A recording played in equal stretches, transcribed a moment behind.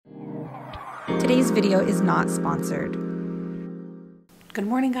Today's video is not sponsored. Good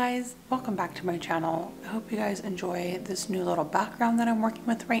morning guys, welcome back to my channel. I hope you guys enjoy this new little background that I'm working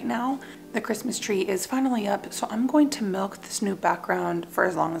with right now. The Christmas tree is finally up, so I'm going to milk this new background for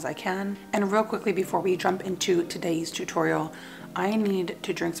as long as I can. And real quickly before we jump into today's tutorial, I need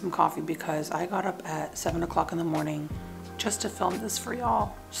to drink some coffee because I got up at 7 o'clock in the morning just to film this for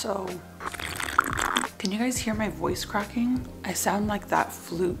y'all. So, can you guys hear my voice cracking? I sound like that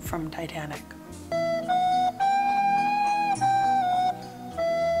flute from Titanic.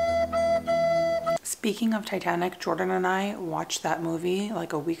 Speaking of Titanic, Jordan and I watched that movie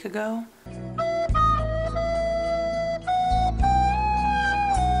like a week ago.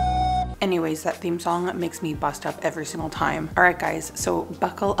 Anyways, that theme song makes me bust up every single time. All right guys, so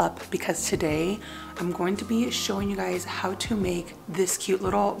buckle up because today I'm going to be showing you guys how to make this cute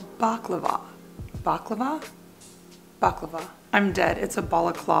little balaclava. Balaclava? Balaclava. I'm dead, it's a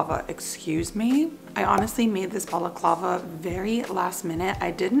balaclava, excuse me. I honestly made this balaclava very last minute.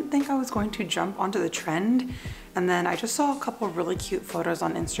 I didn't think I was going to jump onto the trend, and then I just saw a couple really cute photos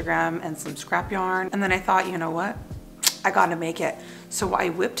on Instagram and some scrap yarn, and then I thought, you know what? I gotta make it. So I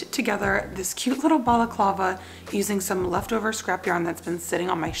whipped together this cute little balaclava using some leftover scrap yarn that's been sitting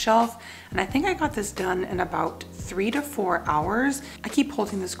on my shelf, and I think I got this done in about 3 to 4 hours. I keep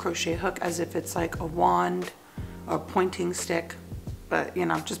holding this crochet hook as if it's like a wand, a pointing stick, but you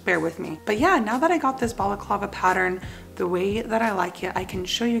know, just bear with me. But yeah, now that I got this balaclava pattern the way that I like it, I can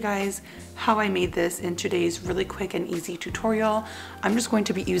show you guys how I made this in today's really quick and easy tutorial. I'm just going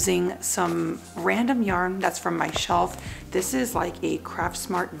to be using some random yarn that's from my shelf. This is like a Craft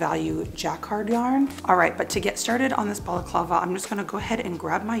Smart Value jacquard yarn. All right, but to get started on this balaclava, I'm just gonna go ahead and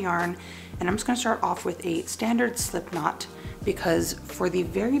grab my yarn, and I'm just gonna start off with a standard slip knot, because for the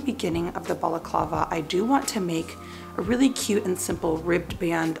very beginning of the balaclava, I do want to make a really cute and simple ribbed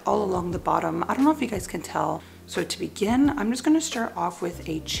band all along the bottom. I don't know if you guys can tell. So to begin, I'm just gonna start off with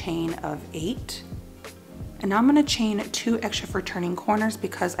a chain of 8. And now I'm gonna chain 2 extra for turning corners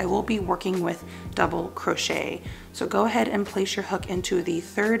because I will be working with double crochet. So go ahead and place your hook into the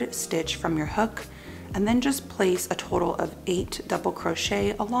 3rd stitch from your hook, and then just place a total of 8 double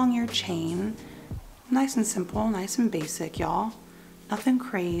crochet along your chain. Nice and simple, nice and basic, y'all. Nothing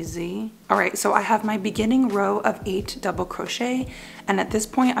crazy. All right, so I have my beginning row of 8 double crochet, and at this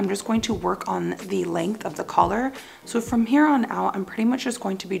point I'm just going to work on the length of the collar. So from here on out, I'm pretty much just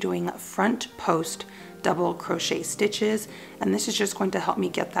going to be doing front post double crochet stitches, and this is just going to help me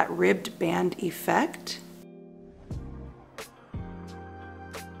get that ribbed band effect.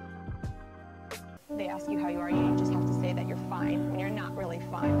 They ask you how you are, you just have to say that you're fine when you're not really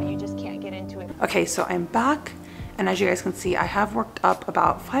fine, but you just can't get into it. Okay, so I'm back, and as you guys can see, I have worked up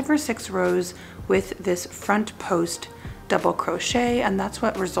about 5 or 6 rows with this front post double crochet, and that's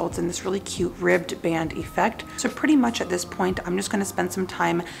what results in this really cute ribbed band effect. So pretty much at this point, I'm just gonna spend some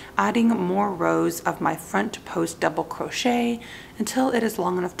time adding more rows of my front post double crochet until it is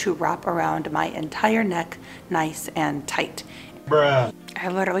long enough to wrap around my entire neck nice and tight. Bruh. I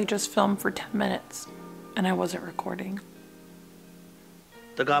literally just filmed for 10 minutes and I wasn't recording.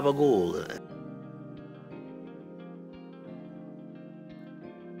 The gabagool.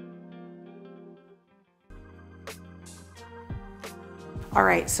 All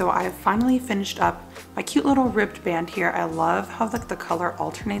right, so I've finally finished up my cute little ribbed band here. I love how like the color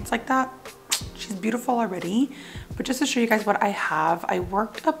alternates like that. She's beautiful already. But just to show you guys what I have, I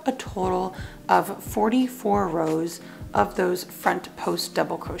worked up a total of 44 rows of those front post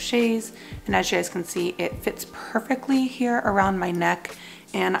double crochets, and as you guys can see, it fits perfectly here around my neck.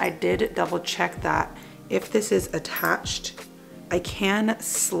 And I did double check that if this is attached, I can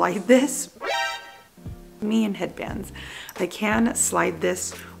slide this. Me and headbands, I can slide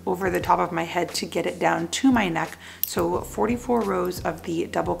this over the top of my head to get it down to my neck. So 44 rows of the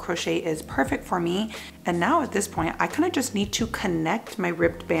double crochet is perfect for me. And now at this point, I kind of just need to connect my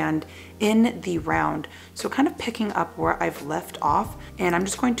ribbed band in the round. So kind of picking up where I've left off, and I'm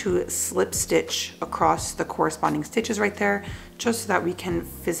just going to slip stitch across the corresponding stitches right there, just so that we can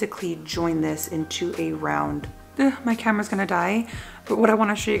physically join this into a round. My camera's gonna die. But what I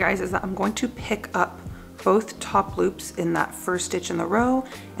wanna show you guys is that I'm going to pick up both top loops in that first stitch in the row,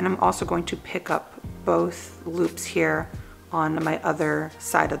 and I'm also going to pick up both loops here on my other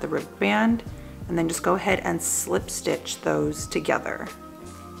side of the ribbed band, and then just go ahead and slip stitch those together.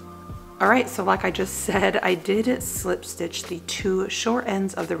 All right, so like I just said, I did slip stitch the 2 short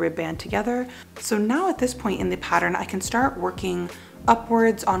ends of the ribbed band together. So now at this point in the pattern, I can start working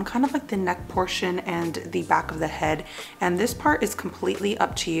upwards on kind of like the neck portion and the back of the head, and this part is completely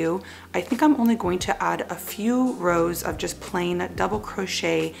up to you. I think I'm only going to add a few rows of just plain double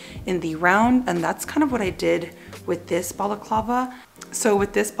crochet in the round, and that's kind of what I did with this balaclava. So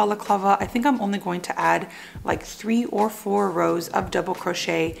with this balaclava, I think I'm only going to add like 3 or 4 rows of double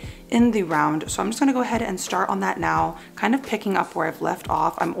crochet in the round. So I'm just going to go ahead and start on that now, kind of picking up where I've left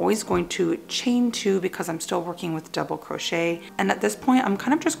off. I'm always going to chain 2 because I'm still working with double crochet. And at this point, I'm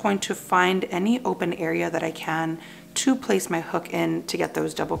kind of just going to find any open area that I can to place my hook in to get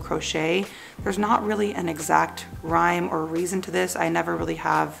those double crochet. There's not really an exact rhyme or reason to this. I never really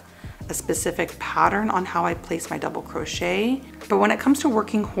have a specific pattern on how I place my double crochet. But when it comes to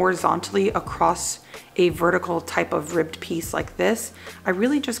working horizontally across a vertical type of ribbed piece like this, I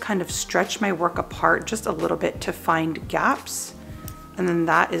really just kind of stretch my work apart just a little bit to find gaps. And then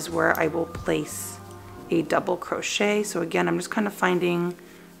that is where I will place a double crochet. So again, I'm just kind of finding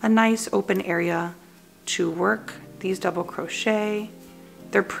a nice open area to work these double crochet.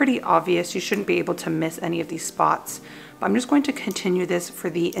 They're pretty obvious. You shouldn't be able to miss any of these spots. But I'm just going to continue this for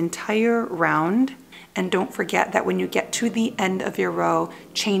the entire round. And don't forget that when you get to the end of your row,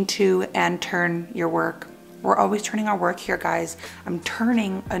 chain 2 and turn your work. We're always turning our work here, guys. I'm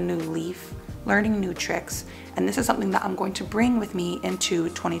turning a new leaf, learning new tricks. And this is something that I'm going to bring with me into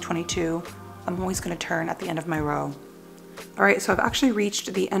 2022. I'm always going to turn at the end of my row. All right, so I've actually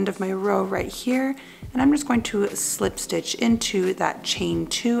reached the end of my row right here, and I'm just going to slip stitch into that chain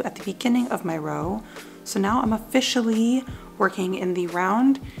 2 at the beginning of my row. So now I'm officially working in the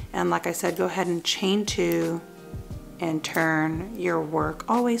round, and like I said, go ahead and chain 2 and turn your work.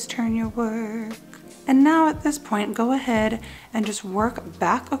 Always turn your work. And now at this point, go ahead and just work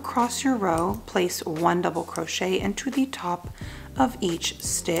back across your row. Place 1 double crochet into the top of each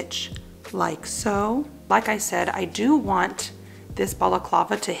stitch, like so. Like I said, I do want this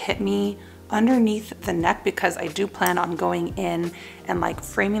balaclava to hit me underneath the neck because I do plan on going in and like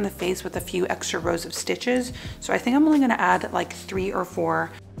framing the face with a few extra rows of stitches. So I think I'm only going to add like 3 or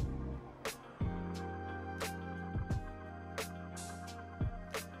 4.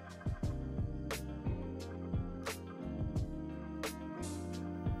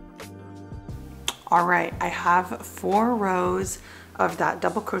 All right, I have 4 rows of that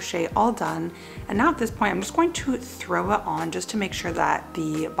double crochet all done, and now at this point I'm just going to throw it on just to make sure that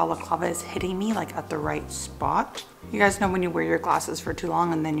the balaclava is hitting me like at the right spot. You guys know when you wear your glasses for too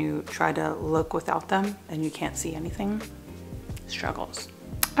long and then you try to look without them and you can't see anything? Struggles.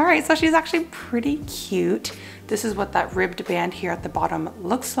 All right, so she's actually pretty cute. This is what that ribbed band here at the bottom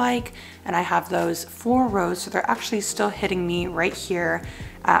looks like, and I have those 4 rows, so they're actually still hitting me right here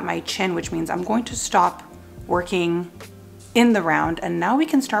at my chin, which means I'm going to stop working in the round, and now we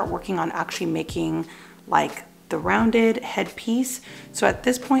can start working on actually making like the rounded headpiece. So at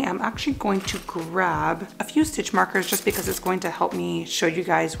this point, I'm actually going to grab a few stitch markers just because it's going to help me show you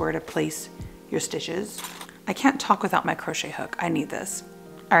guys where to place your stitches. I can't talk without my crochet hook. I need this.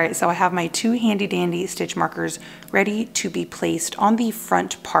 All right, so I have my 2 handy dandy stitch markers ready to be placed on the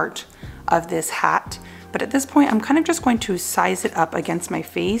front part of this hat. But at this point, I'm kind of just going to size it up against my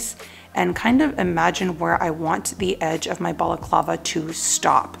face and kind of imagine where I want the edge of my balaclava to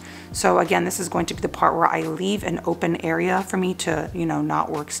stop. So again, this is going to be the part where I leave an open area for me to, you know,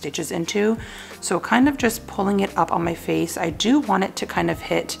 not work stitches into. So kind of just pulling it up on my face. I do want it to kind of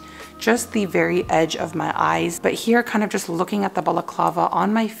hit just the very edge of my eyes, but here kind of just looking at the balaclava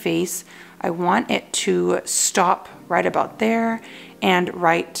on my face, I want it to stop right about there and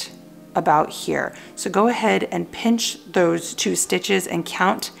right about here. So go ahead and pinch those 2 stitches and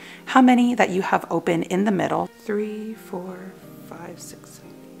count how many that you have open in the middle. 3, 4, 5, 6, 7,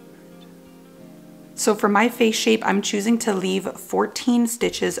 8, 9, 10. So for my face shape, I'm choosing to leave 14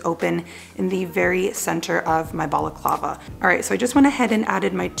 stitches open in the very center of my balaclava. All right, so I just went ahead and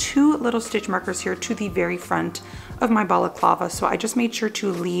added my 2 little stitch markers here to the very front of my balaclava. So I just made sure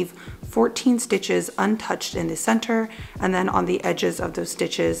to leave 14 stitches untouched in the center, and then on the edges of those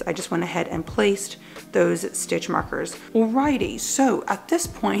stitches, I just went ahead and placed those stitch markers. Alrighty, so at this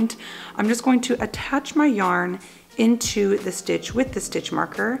point, I'm just going to attach my yarn into the stitch with the stitch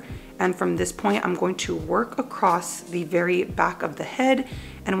marker, and from this point, I'm going to work across the very back of the head,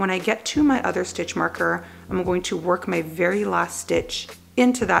 and when I get to my other stitch marker, I'm going to work my very last stitch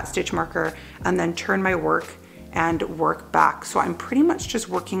into that stitch marker and then turn my work and work back. So I'm pretty much just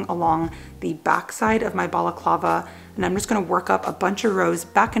working along the back side of my balaclava, and I'm just going to work up a bunch of rows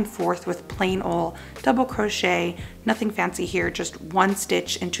back and forth with plain old double crochet. Nothing fancy here, just 1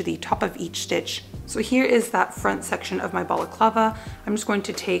 stitch into the top of each stitch. So here is that front section of my balaclava. I'm just going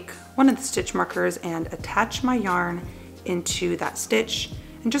to take one of the stitch markers and attach my yarn into that stitch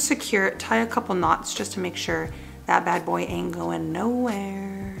and just secure it, tie a couple knots just to make sure that bad boy ain't going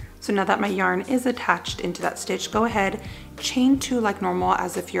nowhere. So now that my yarn is attached into that stitch, go ahead, chain 2 like normal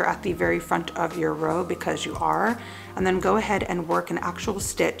as if you're at the very front of your row, because you are, and then go ahead and work an actual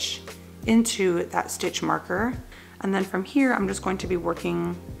stitch into that stitch marker. And then from here, I'm just going to be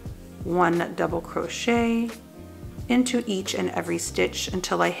working 1 double crochet into each and every stitch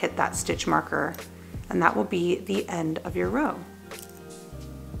until I hit that stitch marker, and that will be the end of your row.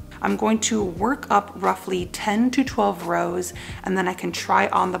 I'm going to work up roughly 10 to 12 rows, and then I can try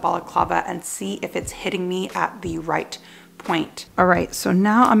on the balaclava and see if it's hitting me at the right point. All right, so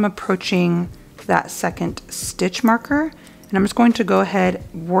now I'm approaching that second stitch marker, and I'm just going to go ahead,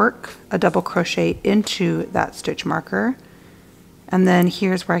 work a double crochet into that stitch marker, and then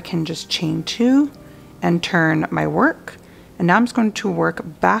here's where I can just chain 2 and turn my work. And now I'm just going to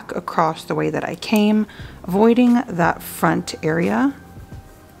work back across the way that I came, avoiding that front area.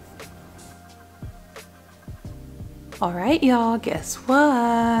 All right, y'all, guess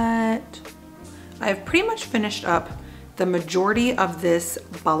what? I've pretty much finished up the majority of this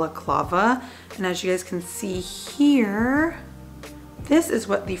balaclava. And as you guys can see here, this is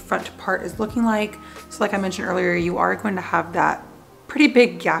what the front part is looking like. So like I mentioned earlier, you are going to have that pretty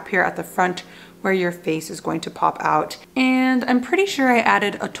big gap here at the front where your face is going to pop out. And I'm pretty sure I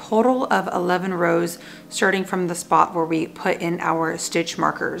added a total of 11 rows starting from the spot where we put in our stitch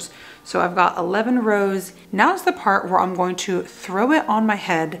markers. So I've got 11 rows. Now's the part where I'm going to throw it on my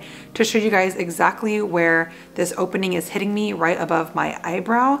head to show you guys exactly where this opening is hitting me, right above my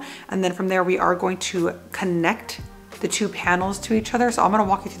eyebrow. And then from there, we are going to connect the 2 panels to each other. So I'm gonna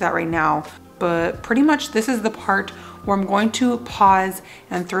walk you through that right now. But pretty much this is the part where I'm going to pause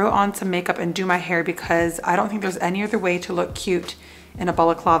and throw on some makeup and do my hair, because I don't think there's any other way to look cute in a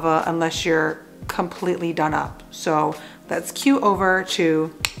balaclava unless you're completely done up. So let's cue over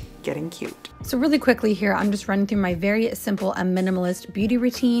to getting cute. So really quickly here, I'm just running through my very simple and minimalist beauty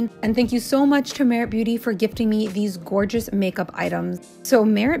routine. And thank you so much to Merit Beauty for gifting me these gorgeous makeup items. So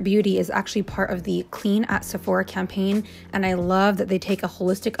Merit Beauty is actually part of the Clean at Sephora campaign. And I love that they take a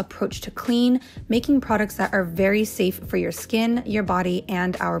holistic approach to clean, making products that are very safe for your skin, your body,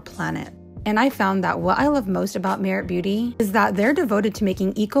 and our planet. And I found that what I love most about Merit Beauty is that they're devoted to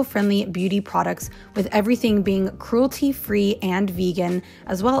making eco-friendly beauty products, with everything being cruelty-free and vegan,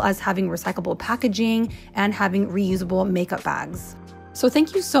 as well as having recyclable packaging and having reusable makeup bags. So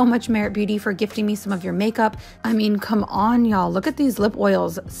thank you so much, Merit Beauty, for gifting me some of your makeup. I mean, come on, y'all. Look at these lip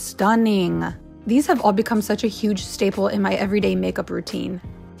oils. Stunning. These have all become such a huge staple in my everyday makeup routine.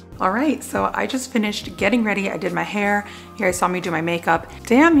 All right, so I just finished getting ready. I did my hair. You guys saw me do my makeup.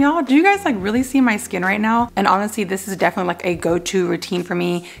 Damn, y'all, do you guys like really see my skin right now? And honestly, this is definitely like a go-to routine for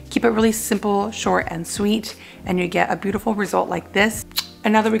me. Keep it really simple, short, and sweet, and you get a beautiful result like this.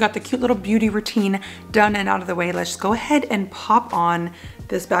 And now that we got the cute little beauty routine done and out of the way, let's go ahead and pop on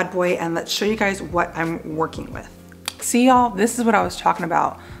this bad boy and let's show you guys what I'm working with. See, y'all, this is what I was talking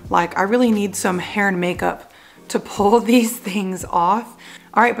about. Like, I really need some hair and makeup to pull these things off.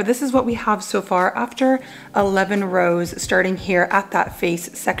 All right, but this is what we have so far after 11 rows, starting here at that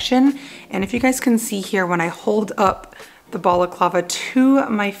face section. And if you guys can see here, when I hold up the balaclava to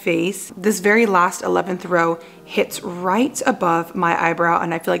my face, this very last 11th row hits right above my eyebrow,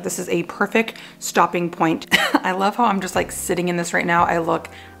 and I feel like this is a perfect stopping point. I love how I'm just like sitting in this right now. I look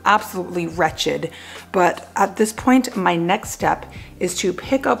absolutely wretched, but at this point, my next step is to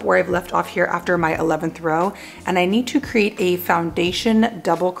pick up where I've left off here after my 11th row, and I need to create a foundation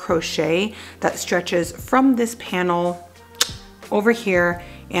double crochet that stretches from this panel over here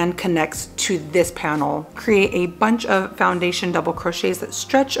and connects to this panel. Create a bunch of foundation double crochets that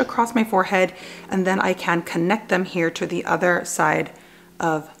stretch across my forehead, and then I can connect them here to the other side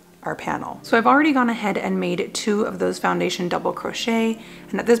of our panel. So I've already gone ahead and made 2 of those foundation double crochet,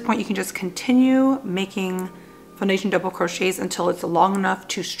 and at this point you can just continue making foundation double crochets until it's long enough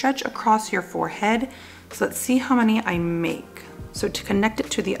to stretch across your forehead. So let's see how many I make. So to connect it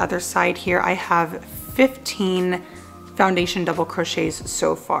to the other side here, I have 15 foundation double crochets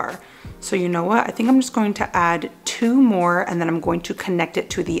so far. So you know what? I think I'm just going to add 2 more, and then I'm going to connect it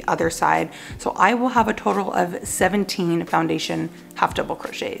to the other side. So I will have a total of 17 foundation half double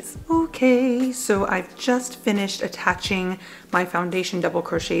crochets. Okay, so I've just finished attaching my foundation double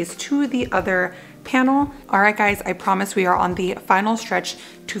crochets to the other panel. All right, guys, I promise we are on the final stretch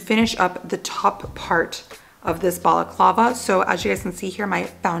to finish up the top part of this balaclava. So as you guys can see here, my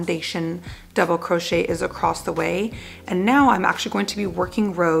foundation double crochet is across the way. And now I'm actually going to be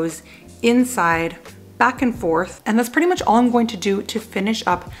working rows inside back and forth. And that's pretty much all I'm going to do to finish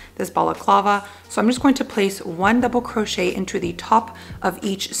up this balaclava. So I'm just going to place 1 double crochet into the top of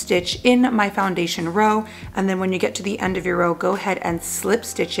each stitch in my foundation row. And then when you get to the end of your row, go ahead and slip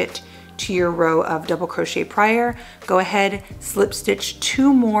stitch it to your row of double crochet prior. Go ahead, slip stitch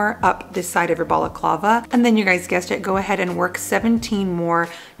 2 more up this side of your balaclava, and then you guys guessed it, go ahead and work 17 more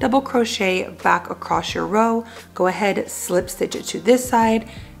double crochet back across your row. Go ahead, slip stitch it to this side,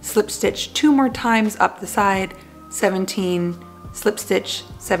 slip stitch 2 more times up the side, 17, slip stitch,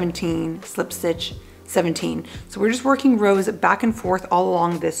 17, slip stitch, 17. So we're just working rows back and forth all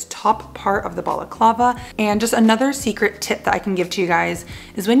along this top part of the balaclava. And just another secret tip that I can give to you guys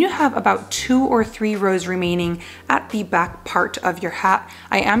is when you have about 2 or 3 rows remaining at the back part of your hat,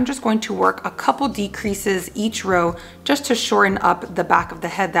 I am just going to work a couple decreases each row just to shorten up the back of the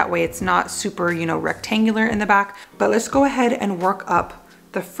head. That way it's not super, you know, rectangular in the back. But let's go ahead and work up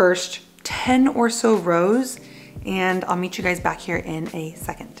the first 10 or so rows, and I'll meet you guys back here in a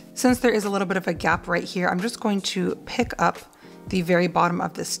second. Since there is a little bit of a gap right here, I'm just going to pick up the very bottom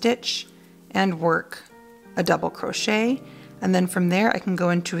of the stitch and work a double crochet. And then from there, I can go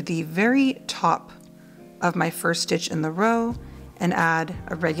into the very top of my first stitch in the row and add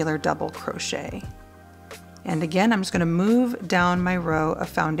a regular double crochet. And again, I'm just gonna move down my row of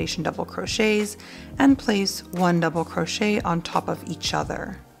foundation double crochets and place 1 double crochet on top of each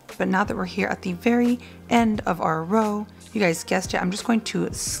other. But now that we're here at the very end of our row, you guys guessed it, I'm just going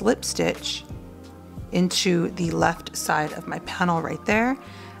to slip stitch into the left side of my panel right there.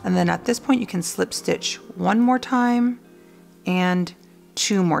 And then at this point, you can slip stitch 1 more time and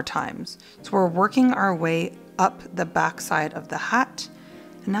 2 more times. So we're working our way up the back side of the hat.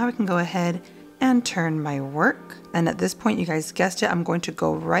 And now we can go ahead and turn my work. And at this point, you guys guessed it, I'm going to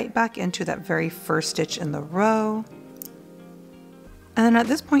go right back into that very first stitch in the row. And then at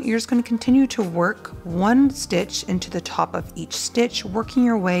this point, you're just going to continue to work 1 stitch into the top of each stitch, working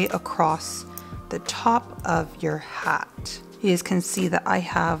your way across the top of your hat. You guys can see that I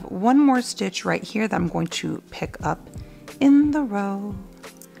have 1 more stitch right here that I'm going to pick up in the row.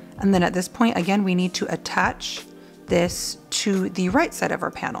 And then at this point, again, we need to attach this to the right side of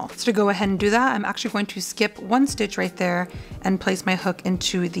our panel. So to go ahead and do that, I'm actually going to skip 1 stitch right there and place my hook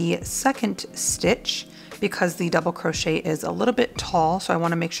into the second stitch, because the double crochet is a little bit tall. So I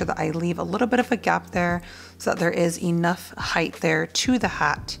want to make sure that I leave a little bit of a gap there so that there is enough height there to the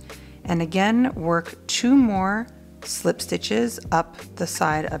hat. And again, work 2 more slip stitches up the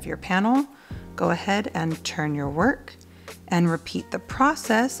side of your panel. Go ahead and turn your work and repeat the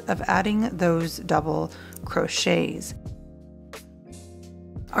process of adding those double crochets.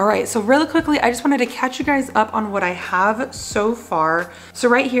 All right, so really quickly, I just wanted to catch you guys up on what I have so far. So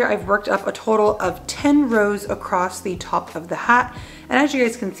right here, I've worked up a total of 10 rows across the top of the hat. And as you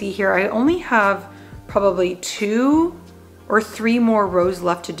guys can see here, I only have probably 2 or 3 more rows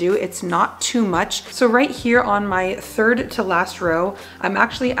left to do. It's not too much. So right here on my 3rd to last row, I'm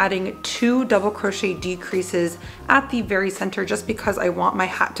actually adding 2 double crochet decreases at the very center, just because I want my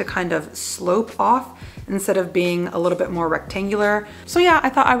hat to kind of slope off instead of being a little bit more rectangular. So yeah, I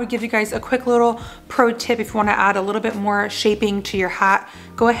thought I would give you guys a quick little pro tip. If you want to add a little bit more shaping to your hat,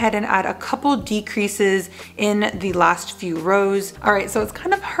 go ahead and add a couple decreases in the last few rows. All right, so it's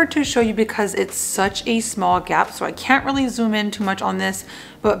kind of hard to show you because it's such a small gap, so I can't really zoom in too much on this,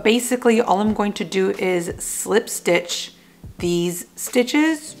 but basically all I'm going to do is slip stitch these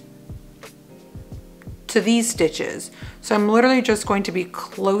stitches to these stitches. So I'm literally just going to be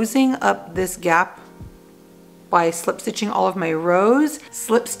closing up this gap by slip stitching all of my rows,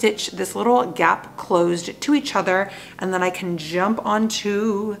 slip stitch this little gap closed to each other, and then I can jump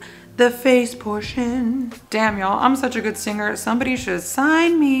onto the face portion. Damn y'all, I'm such a good singer. Somebody should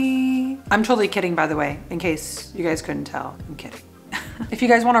sign me. I'm totally kidding, by the way, in case you guys couldn't tell. I'm kidding. If you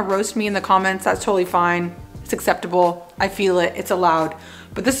guys want to roast me in the comments, that's totally fine. It's acceptable. I feel it, it's allowed.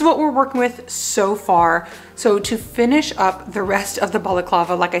 But this is what we're working with so far. So to finish up the rest of the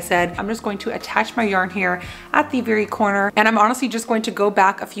balaclava, like I said, I'm just going to attach my yarn here at the very corner. And I'm honestly just going to go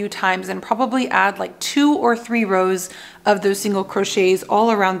back a few times and probably add like 2 or 3 rows of those single crochets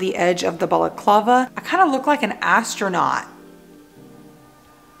all around the edge of the balaclava. I kind of look like an astronaut.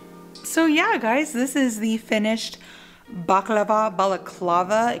 So yeah, guys, this is the finished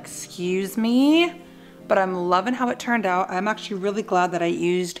balaclava, excuse me. But I'm loving how it turned out. I'm actually really glad that I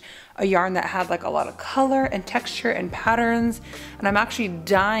used a yarn that had like a lot of color and texture and patterns. And I'm actually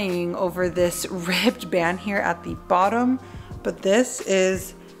dying over this ribbed band here at the bottom. But this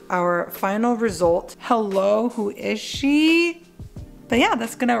is our final result. Hello, who is she? But yeah,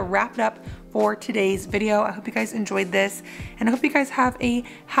 that's gonna wrap it up for today's video. I hope you guys enjoyed this, and I hope you guys have a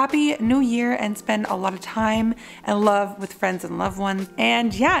happy new year and spend a lot of time and love with friends and loved ones.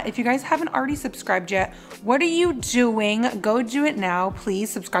 And yeah, if you guys haven't already subscribed yet, what are you doing? Go do it now. Please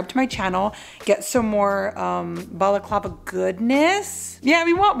subscribe to my channel. Get some more balaclava goodness. Yeah,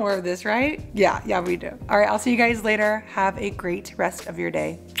 we want more of this, right? Yeah, we do. All right, I'll see you guys later. Have a great rest of your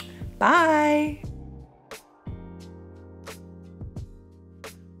day. Bye.